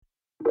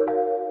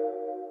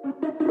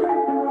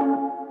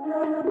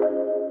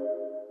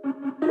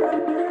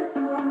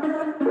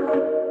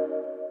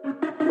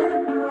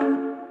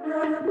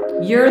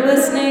You're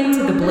listening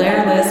to the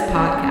Blair List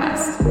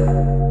Podcast.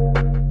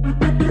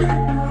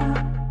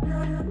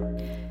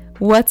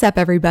 What's up,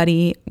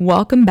 everybody?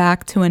 Welcome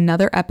back to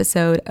another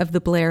episode of the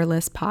Blair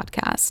List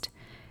Podcast.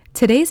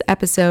 Today's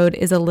episode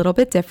is a little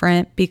bit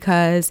different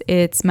because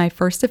it's my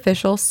first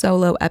official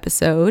solo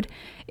episode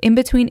in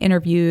between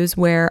interviews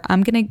where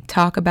I'm going to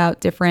talk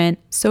about different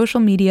social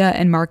media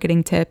and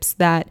marketing tips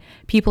that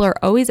people are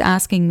always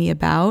asking me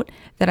about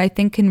that I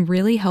think can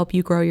really help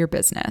you grow your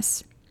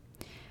business.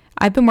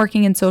 I've been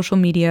working in social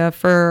media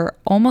for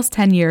almost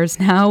 10 years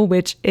now,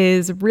 which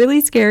is really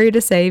scary to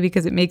say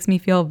because it makes me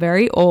feel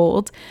very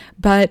old.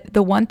 But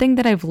the one thing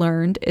that I've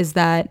learned is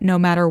that no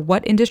matter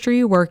what industry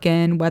you work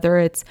in, whether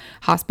it's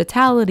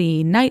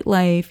hospitality,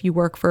 nightlife, you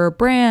work for a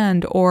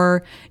brand,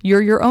 or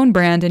you're your own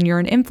brand and you're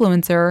an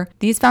influencer,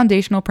 these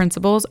foundational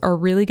principles are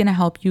really going to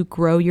help you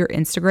grow your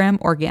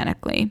Instagram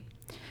organically.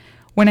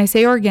 When I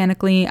say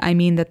organically, I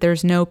mean that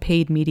there's no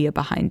paid media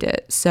behind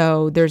it.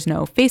 So there's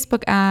no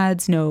Facebook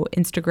ads, no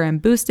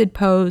Instagram boosted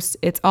posts.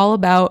 It's all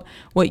about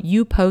what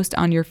you post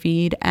on your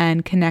feed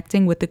and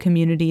connecting with the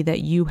community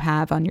that you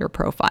have on your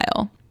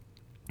profile.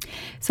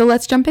 So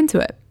let's jump into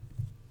it.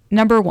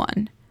 Number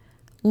 1,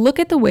 look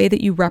at the way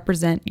that you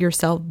represent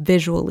yourself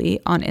visually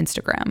on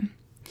Instagram.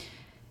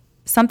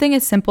 Something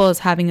as simple as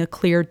having a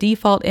clear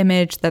default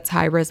image that's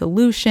high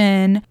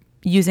resolution,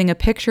 using a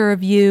picture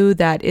of you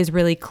that is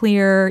really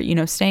clear,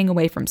 staying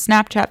away from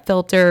Snapchat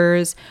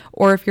filters,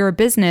 or if you're a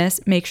business,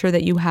 make sure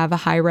that you have a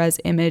high-res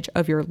image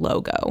of your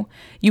logo.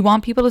 You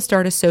want people to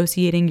start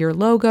associating your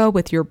logo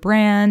with your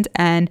brand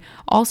and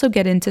also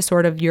get into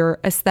sort of your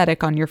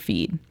aesthetic on your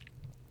feed.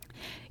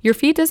 Your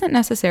feed doesn't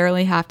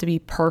necessarily have to be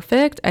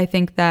perfect. I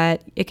think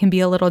that it can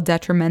be a little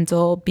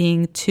detrimental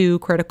being too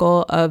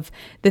critical of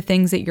the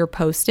things that you're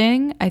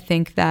posting. I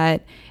think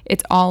that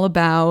it's all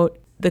about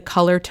the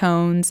color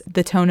tones,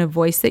 the tone of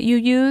voice that you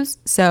use.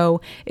 So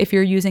if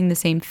you're using the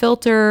same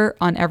filter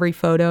on every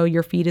photo,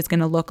 your feed is going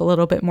to look a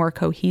little bit more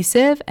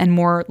cohesive and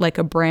more like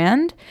a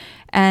brand.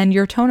 And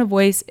your tone of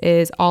voice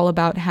is all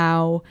about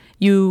how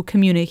you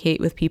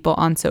communicate with people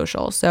on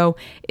social. So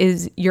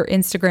is your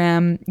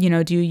Instagram,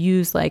 do you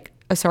use like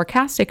a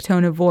sarcastic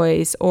tone of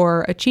voice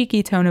or a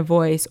cheeky tone of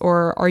voice,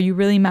 or are you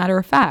really matter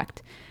of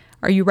fact?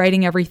 Are you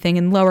writing everything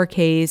in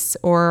lowercase,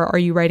 or are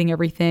you writing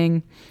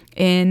everything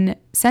in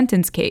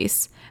sentence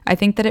case? I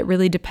think that it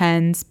really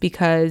depends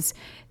because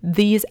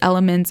these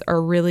elements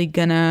are really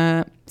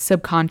gonna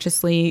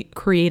subconsciously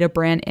create a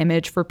brand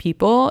image for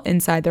people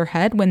inside their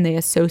head when they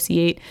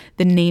associate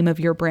the name of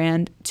your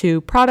brand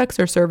to products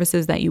or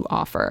services that you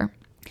offer.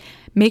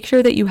 Make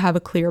sure that you have a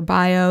clear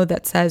bio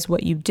that says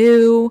what you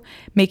do,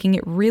 making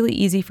it really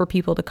easy for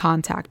people to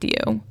contact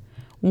you.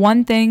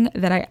 One thing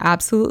that I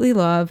absolutely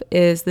love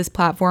is this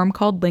platform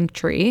called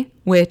Linktree,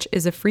 which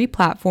is a free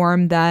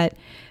platform that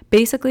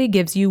basically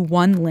gives you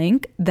one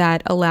link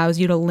that allows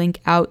you to link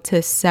out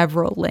to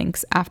several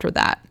links after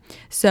that.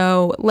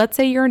 So let's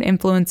say you're an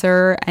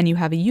influencer and you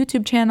have a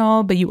YouTube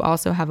channel, but you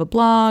also have a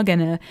blog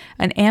and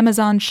an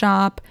Amazon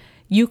shop.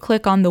 You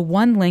click on the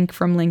one link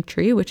from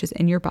Linktree, which is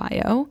in your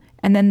bio,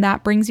 and then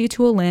that brings you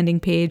to a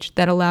landing page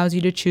that allows you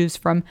to choose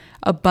from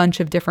a bunch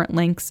of different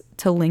links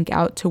to link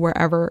out to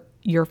wherever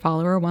your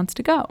follower wants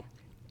to go.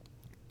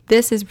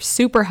 This is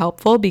super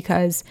helpful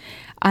because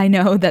I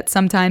know that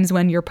sometimes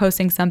when you're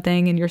posting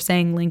something and you're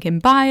saying link in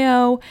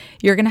bio,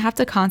 you're going to have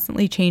to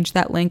constantly change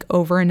that link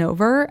over and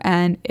over.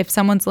 And if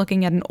someone's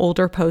looking at an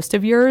older post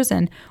of yours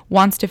and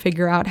wants to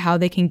figure out how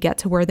they can get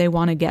to where they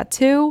want to get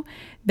to,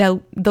 the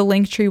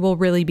Linktree will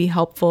really be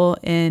helpful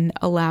in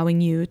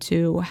allowing you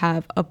to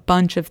have a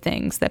bunch of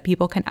things that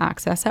people can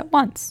access at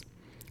once.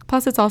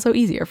 Plus, it's also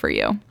easier for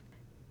you.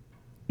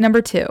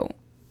 Number 2.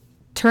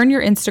 Turn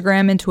your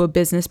Instagram into a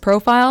business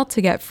profile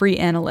to get free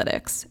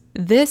analytics.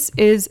 This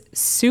is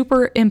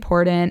super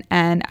important,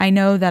 and I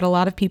know that a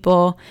lot of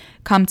people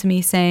come to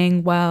me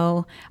saying,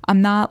 well,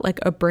 I'm not like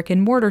a brick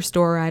and mortar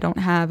store, I don't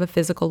have a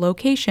physical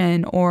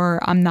location, or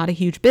I'm not a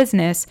huge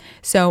business,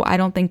 so I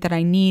don't think that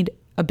I need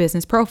a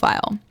business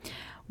profile.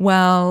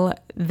 Well,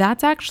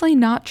 that's actually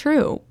not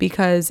true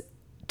because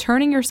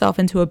turning yourself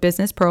into a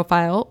business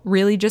profile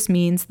really just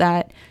means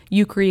that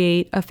you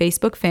create a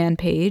Facebook fan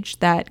page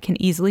that can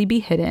easily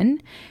be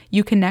hidden.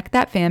 You connect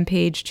that fan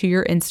page to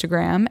your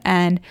Instagram,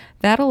 and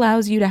that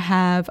allows you to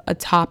have a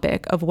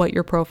topic of what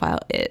your profile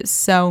is.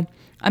 So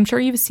I'm sure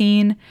you've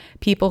seen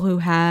people who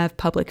have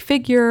public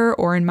figure,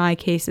 or in my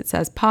case, it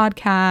says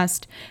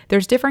podcast.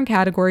 There's different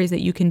categories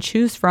that you can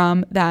choose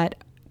from that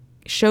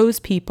shows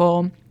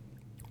people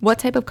what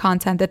type of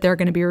content that they're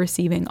going to be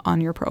receiving on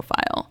your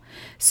profile.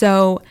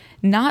 So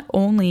not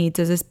only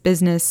does this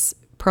business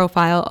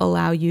profile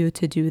allow you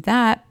to do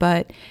that,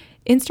 but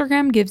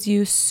Instagram gives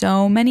you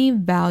so many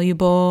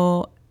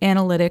valuable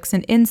analytics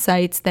and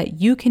insights that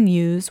you can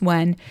use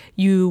when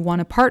you want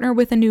to partner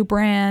with a new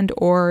brand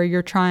or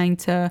you're trying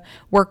to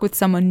work with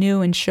someone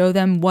new and show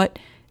them what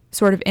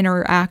sort of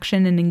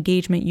interaction and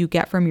engagement you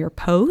get from your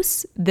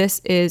posts,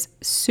 this is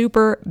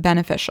super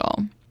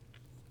beneficial.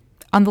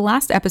 On the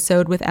last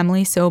episode with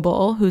Emily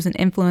Sobel, who's an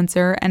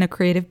influencer and a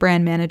creative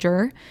brand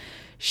manager,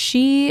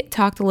 she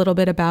talked a little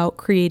bit about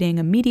creating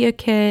a media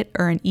kit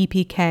or an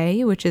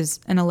EPK, which is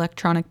an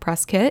electronic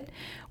press kit,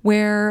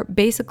 where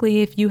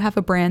basically if you have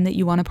a brand that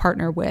you want to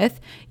partner with,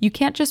 you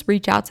can't just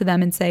reach out to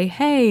them and say,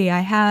 hey,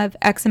 I have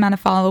X amount of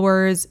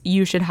followers,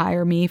 you should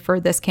hire me for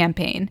this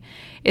campaign.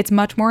 It's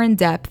much more in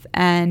depth,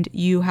 and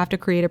you have to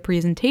create a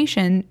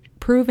presentation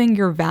proving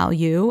your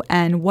value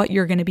and what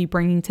you're going to be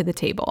bringing to the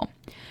table.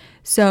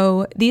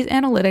 So these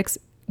analytics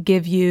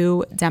give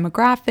you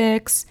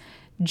demographics,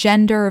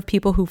 gender of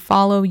people who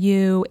follow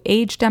you,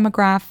 age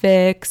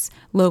demographics,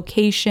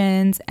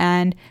 locations,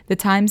 and the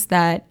times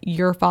that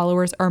your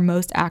followers are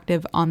most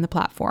active on the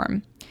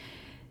platform.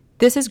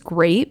 This is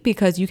great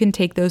because you can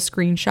take those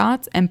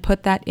screenshots and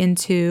put that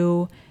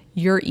into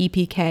your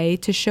EPK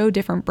to show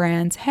different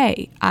brands,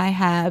 hey, I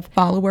have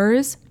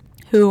followers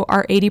who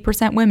are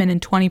 80% women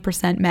and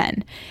 20%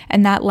 men.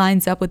 And that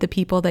lines up with the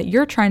people that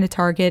you're trying to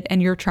target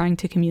and you're trying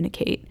to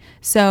communicate.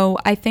 So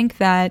I think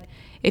that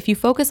if you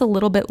focus a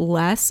little bit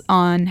less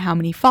on how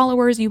many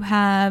followers you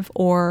have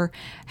or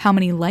how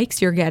many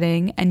likes you're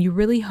getting, and you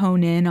really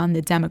hone in on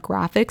the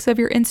demographics of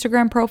your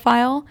Instagram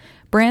profile,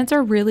 brands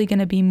are really going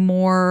to be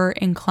more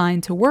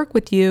inclined to work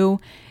with you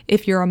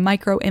if you're a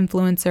micro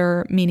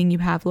influencer, meaning you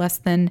have less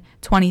than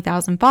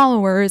 20,000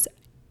 followers,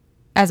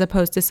 as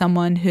opposed to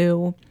someone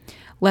who,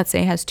 let's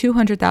say, has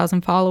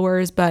 200,000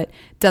 followers but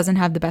doesn't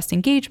have the best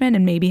engagement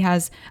and maybe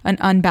has an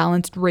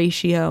unbalanced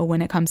ratio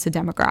when it comes to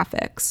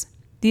demographics.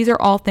 These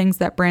are all things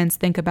that brands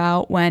think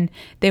about when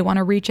they want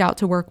to reach out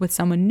to work with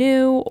someone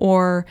new,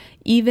 or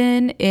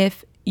even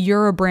if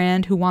you're a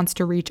brand who wants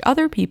to reach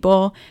other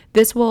people,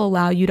 this will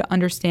allow you to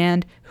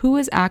understand who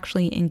is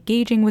actually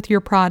engaging with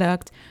your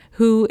product,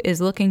 who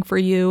is looking for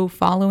you,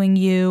 following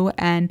you,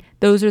 and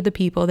those are the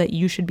people that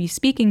you should be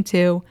speaking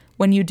to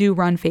when you do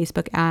run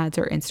Facebook ads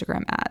or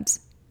Instagram ads.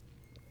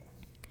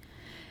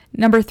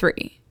 Number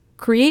 3,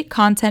 create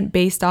content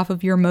based off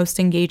of your most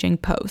engaging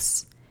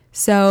posts.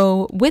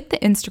 So with the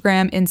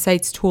Instagram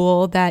Insights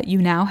tool that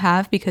you now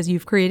have because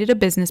you've created a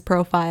business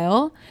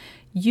profile,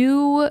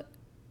 you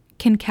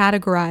can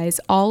categorize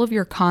all of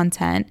your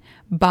content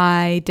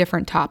by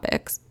different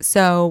topics.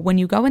 So when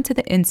you go into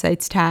the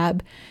Insights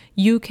tab,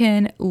 you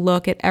can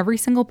look at every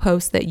single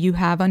post that you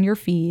have on your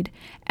feed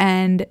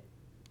and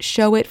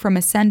show it from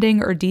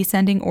ascending or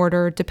descending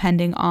order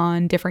depending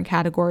on different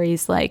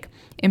categories like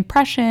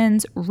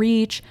impressions,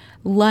 reach,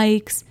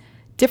 likes,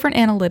 different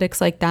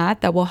analytics like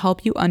that will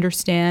help you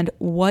understand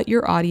what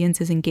your audience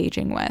is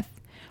engaging with.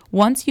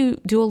 Once you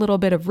do a little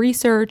bit of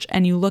research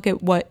and you look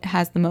at what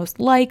has the most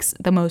likes,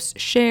 the most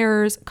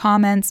shares,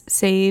 comments,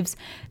 saves,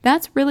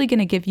 that's really going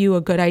to give you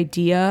a good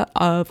idea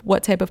of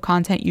what type of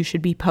content you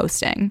should be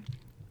posting.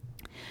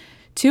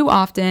 Too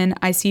often,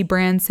 I see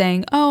brands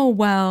saying, oh,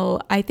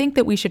 well, I think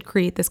that we should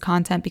create this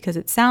content because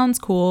it sounds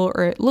cool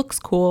or it looks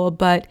cool,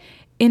 but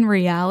in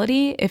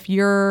reality, if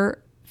your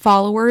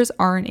followers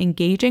aren't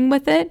engaging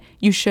with it,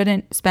 you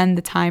shouldn't spend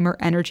the time or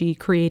energy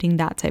creating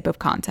that type of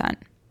content.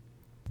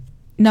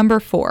 Number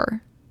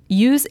 4,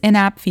 use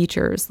in-app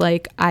features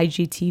like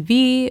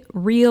IGTV,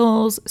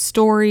 Reels,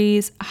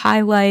 Stories,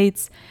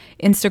 Highlights,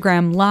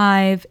 Instagram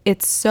Live.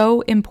 It's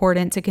so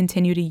important to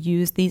continue to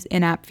use these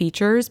in-app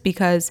features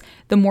because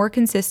the more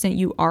consistent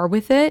you are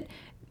with it,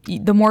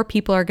 the more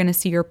people are going to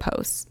see your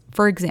posts.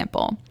 For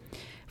example,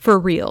 for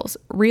Reels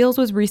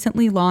was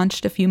recently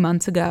launched a few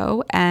months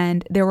ago,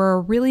 and there were a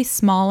really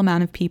small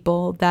amount of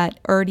people that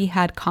already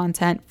had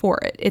content for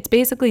it. It's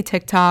basically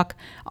TikTok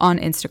on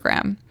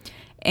Instagram.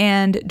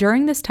 And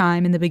during this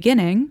time in the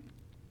beginning,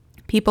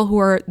 people who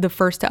are the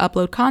first to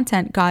upload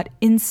content got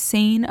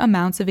insane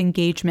amounts of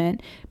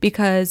engagement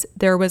because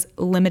there was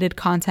limited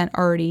content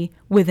already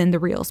within the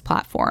Reels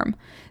platform.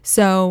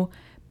 So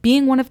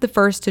being one of the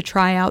first to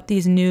try out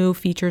these new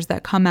features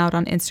that come out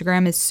on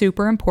Instagram is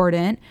super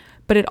important,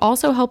 but it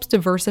also helps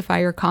diversify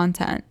your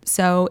content.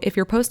 So if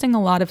you're posting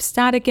a lot of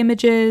static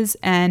images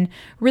and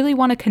really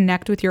want to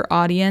connect with your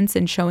audience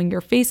and showing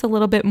your face a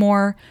little bit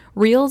more,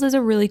 Reels is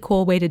a really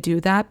cool way to do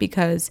that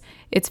because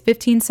it's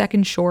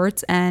 15-second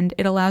shorts and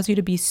it allows you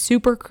to be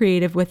super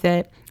creative with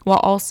it while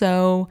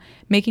also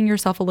making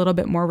yourself a little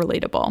bit more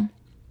relatable.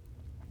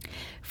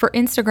 For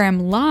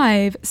Instagram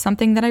Live,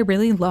 something that I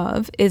really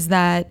love is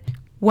that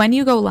when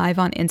you go live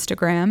on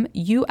Instagram,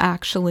 you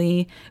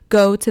actually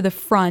go to the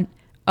front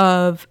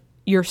of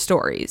your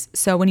stories.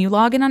 So when you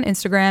log in on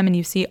Instagram and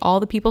you see all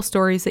the people's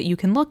stories that you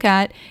can look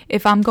at,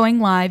 if I'm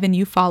going live and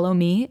you follow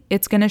me,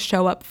 it's going to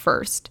show up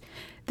first.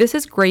 This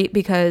is great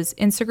because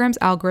Instagram's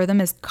algorithm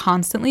is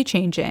constantly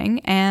changing,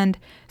 and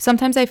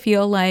sometimes I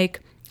feel like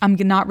I'm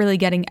not really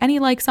getting any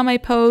likes on my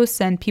posts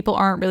and people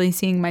aren't really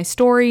seeing my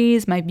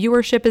stories. My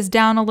viewership is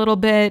down a little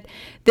bit.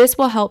 This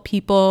will help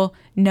people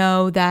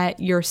know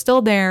that you're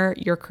still there,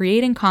 you're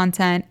creating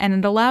content, and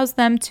it allows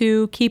them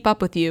to keep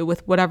up with you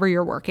with whatever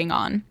you're working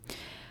on.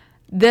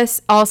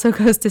 This also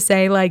goes to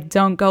say, like,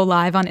 don't go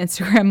live on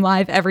Instagram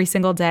Live every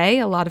single day.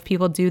 A lot of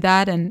people do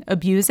that and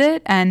abuse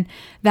it, and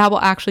that will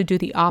actually do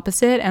the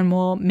opposite and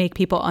will make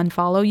people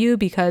unfollow you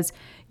because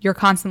you're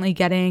constantly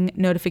getting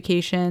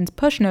notifications,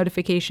 push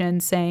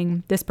notifications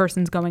saying this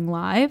person's going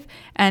live,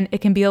 and it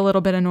can be a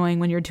little bit annoying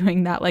when you're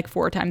doing that like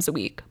 4 times a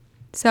week.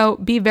 So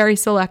be very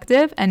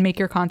selective and make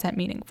your content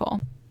meaningful.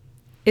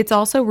 It's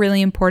also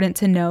really important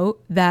to note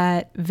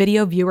that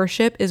video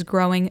viewership is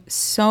growing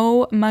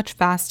so much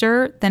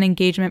faster than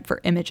engagement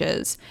for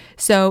images.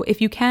 So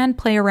if you can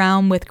play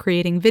around with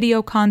creating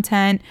video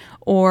content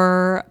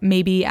or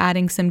maybe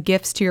adding some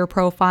GIFs to your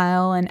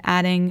profile and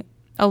adding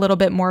a little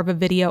bit more of a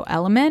video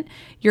element,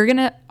 you're going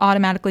to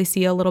automatically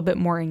see a little bit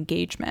more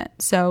engagement.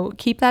 So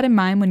keep that in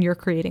mind when you're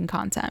creating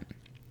content.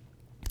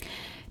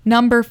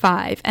 Number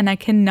 5, and I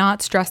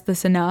cannot stress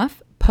this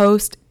enough,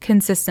 post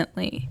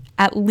consistently,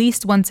 at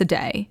least once a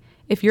day.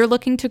 If you're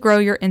looking to grow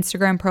your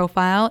Instagram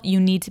profile, you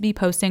need to be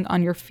posting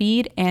on your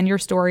feed and your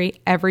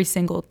story every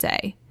single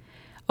day.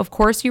 Of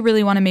course, you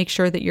really want to make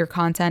sure that your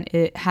content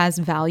it has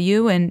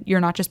value and you're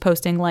not just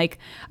posting like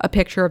a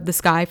picture of the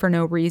sky for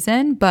no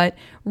reason, but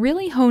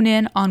really hone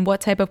in on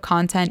what type of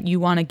content you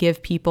want to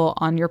give people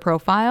on your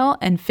profile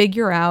and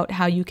figure out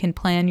how you can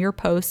plan your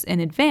posts in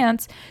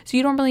advance so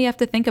you don't really have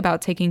to think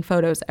about taking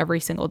photos every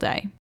single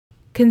day.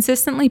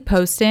 Consistently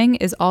posting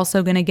is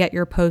also going to get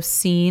your posts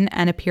seen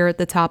and appear at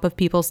the top of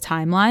people's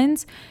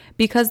timelines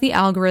because the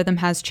algorithm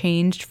has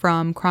changed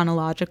from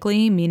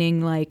chronologically,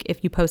 meaning like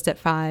if you post at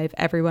 5,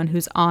 everyone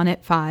who's on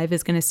at 5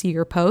 is going to see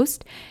your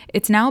post.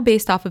 It's now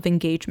based off of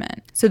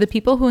engagement. So the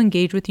people who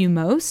engage with you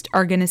most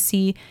are going to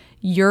see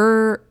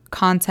your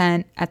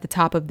content at the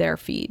top of their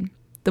feed.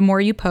 The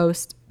more you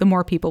post, the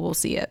more people will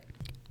see it.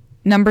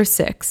 Number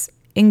 6,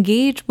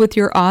 engage with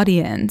your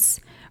audience.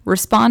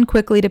 Respond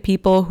quickly to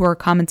people who are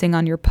commenting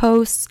on your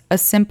posts. A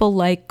simple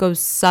like goes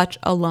such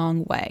a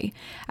long way.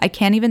 I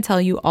can't even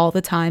tell you all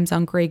the times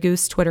on Grey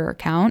Goose Twitter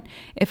account,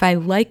 if I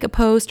like a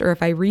post or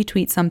if I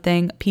retweet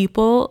something,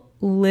 people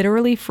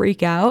literally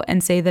freak out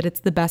and say that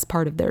it's the best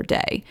part of their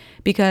day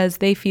because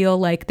they feel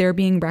like they're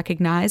being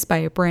recognized by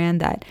a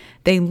brand that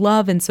they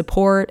love and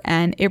support,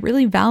 and it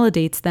really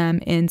validates them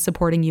in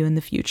supporting you in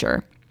the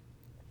future.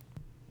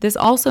 This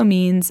also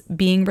means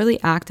being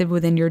really active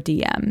within your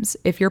DMs.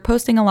 If you're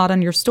posting a lot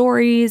on your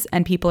stories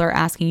and people are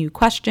asking you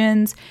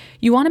questions,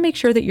 you want to make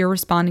sure that you're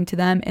responding to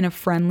them in a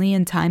friendly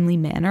and timely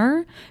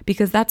manner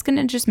because that's going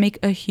to just make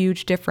a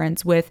huge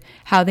difference with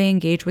how they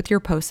engage with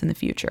your posts in the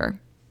future.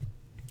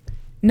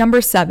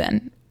 Number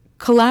 7,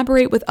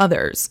 collaborate with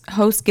others,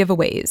 host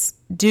giveaways,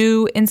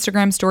 do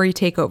Instagram story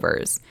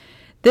takeovers.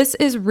 This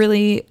is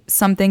really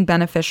something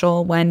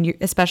beneficial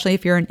especially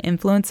if you're an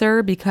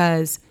influencer,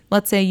 because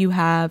let's say you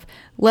have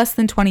less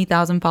than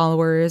 20,000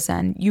 followers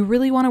and you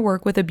really want to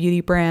work with a beauty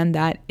brand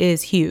that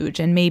is huge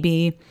and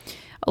maybe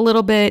a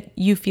little bit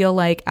you feel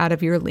like out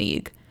of your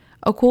league.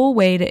 A cool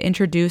way to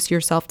introduce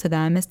yourself to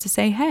them is to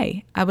say,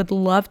 hey, I would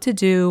love to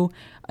do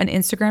an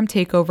Instagram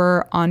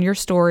takeover on your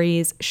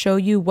stories, show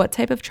you what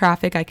type of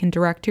traffic I can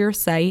direct to your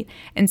site,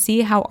 and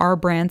see how our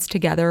brands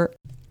together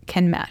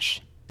can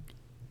mesh.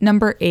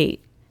 Number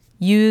 8,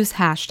 use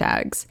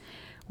hashtags.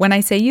 When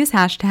I say use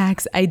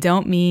hashtags, I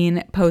don't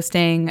mean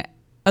posting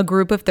a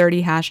group of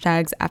 30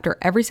 hashtags after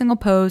every single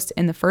post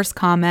in the first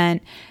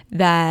comment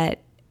that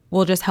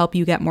will just help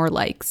you get more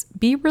likes.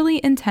 Be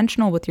really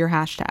intentional with your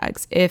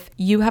hashtags. If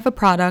you have a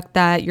product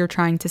that you're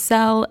trying to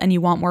sell and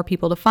you want more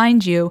people to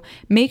find you,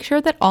 make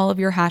sure that all of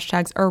your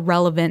hashtags are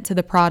relevant to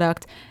the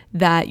product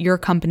that your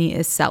company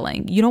is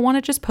selling. You don't want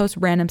to just post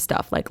random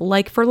stuff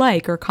like for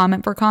like or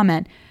comment for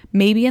comment.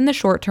 Maybe in the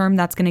short term,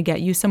 that's going to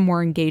get you some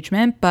more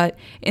engagement, but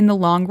in the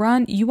long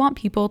run, you want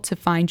people to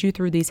find you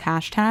through these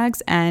hashtags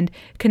and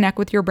connect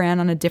with your brand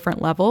on a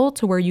different level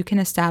to where you can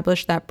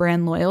establish that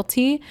brand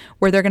loyalty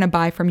where they're going to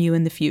buy from you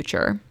in the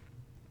future.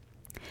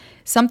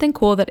 Something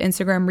cool that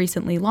Instagram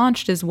recently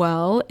launched as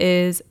well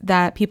is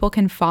that people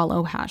can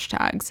follow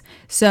hashtags.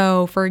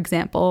 So for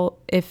example,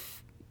 if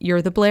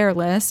you're the Blair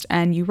List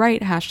and you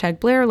write hashtag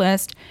Blair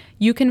List,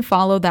 you can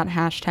follow that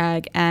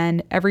hashtag,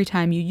 and every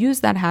time you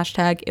use that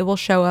hashtag, it will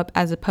show up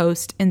as a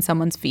post in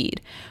someone's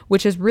feed,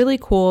 which is really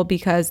cool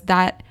because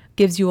that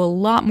gives you a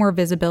lot more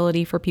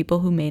visibility for people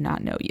who may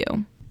not know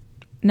you.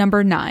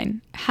 Number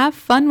 9, have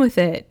fun with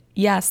it.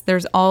 Yes,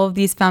 there's all of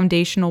these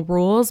foundational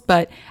rules,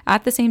 but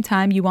at the same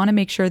time, you want to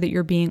make sure that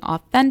you're being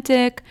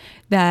authentic,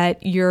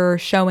 that you're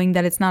showing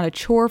that it's not a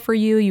chore for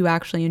you. You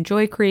actually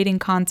enjoy creating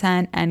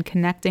content and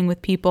connecting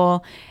with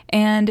people,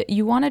 and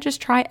you want to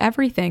just try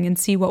everything and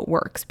see what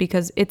works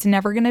because it's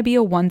never going to be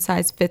a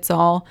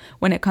one-size-fits-all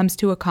when it comes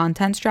to a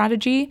content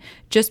strategy.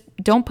 Just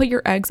don't put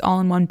your eggs all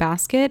in one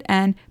basket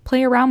and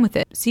play around with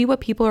it. See what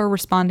people are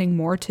responding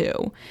more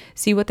to,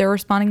 see what they're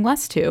responding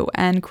less to,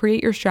 and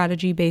create your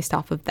strategy based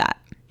off of that.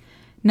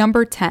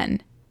 Number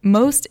 10,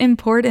 most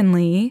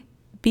importantly,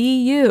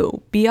 be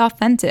you, be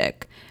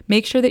authentic.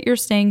 Make sure that you're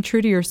staying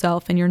true to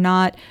yourself and you're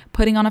not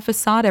putting on a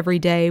facade every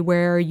day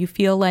where you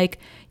feel like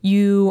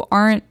you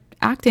aren't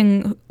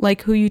acting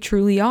like who you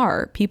truly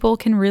are. People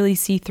can really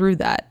see through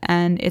that.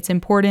 And it's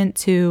important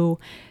to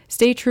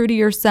stay true to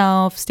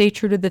yourself, stay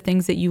true to the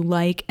things that you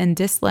like and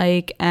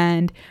dislike,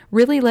 and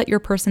really let your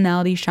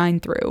personality shine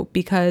through.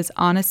 Because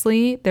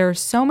honestly, there are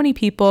so many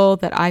people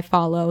that I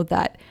follow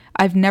that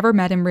I've never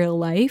met in real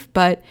life,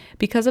 but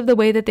because of the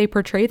way that they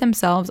portray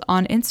themselves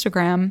on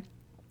Instagram,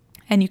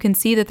 and you can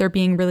see that they're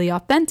being really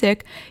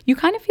authentic, you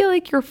kind of feel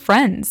like you're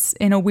friends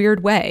in a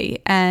weird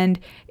way. And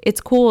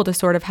it's cool to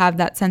sort of have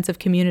that sense of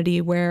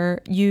community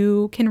where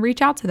you can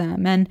reach out to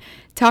them and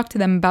talk to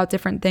them about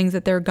different things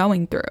that they're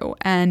going through.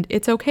 And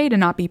it's okay to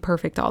not be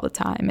perfect all the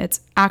time.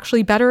 It's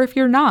actually better if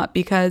you're not,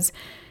 because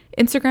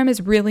Instagram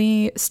is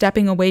really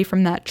stepping away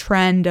from that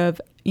trend of,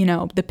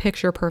 the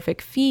picture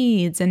perfect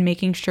feeds and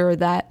making sure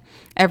that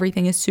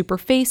everything is super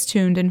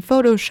face-tuned and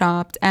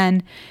photoshopped.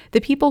 And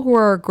the people who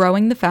are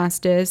growing the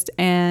fastest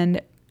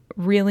and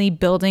really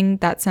building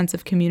that sense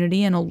of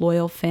community and a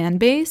loyal fan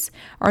base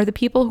are the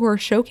people who are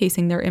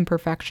showcasing their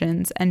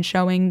imperfections and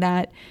showing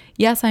that,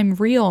 yes, I'm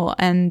real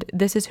and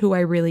this is who I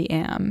really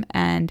am.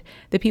 And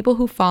the people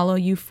who follow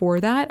you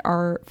for that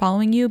are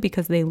following you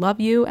because they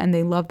love you and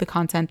they love the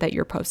content that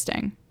you're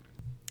posting.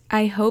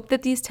 I hope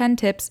that these 10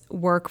 tips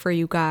work for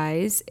you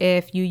guys.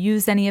 If you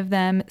use any of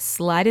them,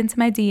 slide into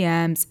my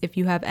DMs. If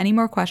you have any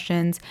more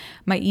questions,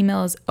 my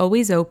email is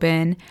always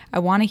open. I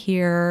want to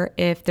hear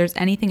if there's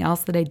anything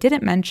else that I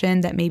didn't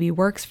mention that maybe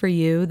works for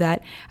you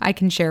that I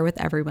can share with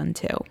everyone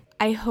too.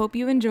 I hope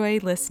you enjoy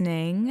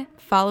listening.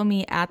 Follow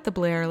me at The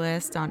Blair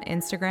List on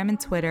Instagram and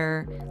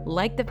Twitter.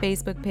 Like the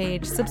Facebook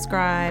page,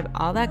 subscribe,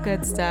 all that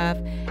good stuff,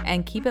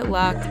 and keep it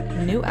locked.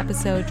 New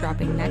episode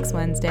dropping next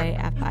Wednesday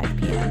at 5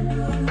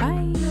 p.m. Bye.